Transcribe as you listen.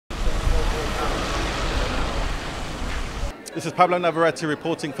This is Pablo Navarrete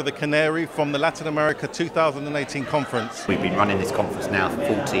reporting for the Canary from the Latin America 2018 conference. We've been running this conference now for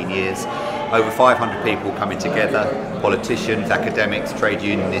 14 years. Over 500 people coming together, politicians, academics, trade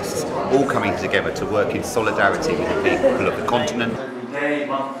unionists, all coming together to work in solidarity with the people of the continent. Every day,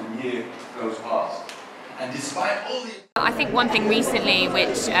 month and year goes past. And despite all the... I think one thing recently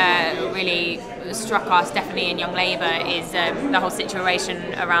which really struck us, definitely in Young Labour, is the whole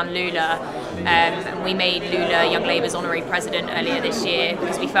situation around Lula. We made Lula Young Labour's honorary president earlier this year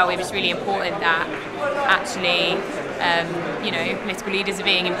because we felt it was really important that actually political leaders are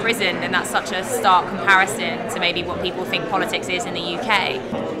being imprisoned, and that's such a stark comparison to maybe what people think politics is in the UK.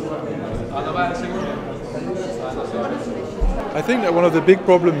 I think that one of the big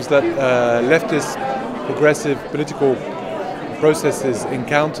problems that leftist progressive political processes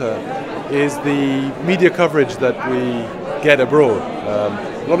encounter is the media coverage that we get abroad.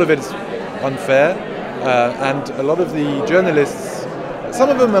 A lot of it is unfair, and a lot of the journalists, some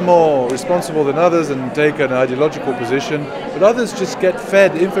of them are more responsible than others and take an ideological position, but others just get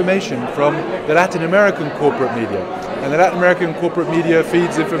fed information from the Latin American corporate media. And the Latin American corporate media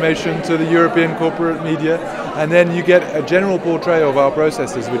feeds information to the European corporate media, and then you get a general portrayal of our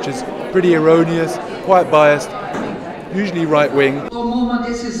processes which is pretty erroneous, quite biased, usually right-wing. Tomou uma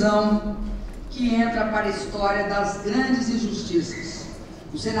decisão que entra para a história das grandes injustiças.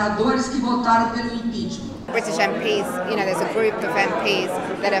 Os senadores que votaram pelo impeachment. British MPs, there's a group of MPs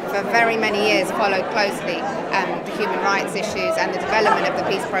that have for very many years followed closely the human rights issues and the development of the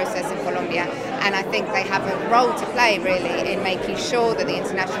peace process in Colombia, and I think they have a role to play really in making sure that the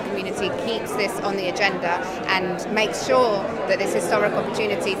international community keeps this on the agenda and makes sure that this historic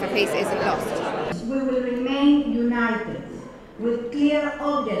opportunity for peace isn't lost. We will remain united with clear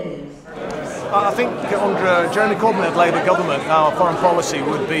objectives. I think under Jeremy Corbyn-led Labour government, our foreign policy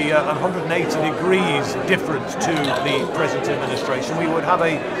would be 180 degrees different to the present administration. We would have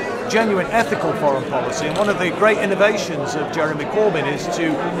a genuine ethical foreign policy, and one of the great innovations of Jeremy Corbyn is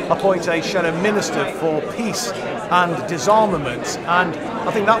to appoint a shadow minister for peace and disarmament, and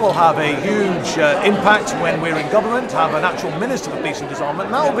I think that will have a huge impact when we're in government, have an actual minister for peace and disarmament,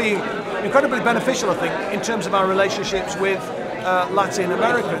 and that will be incredibly beneficial, I think, in terms of our relationships with Latin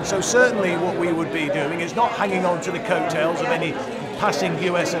America. And so certainly what we would be doing is not hanging on to the coattails of any passing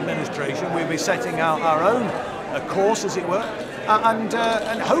US administration. We'll be setting out our own course, as it were,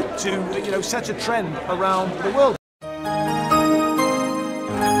 and hope to set a trend around the world.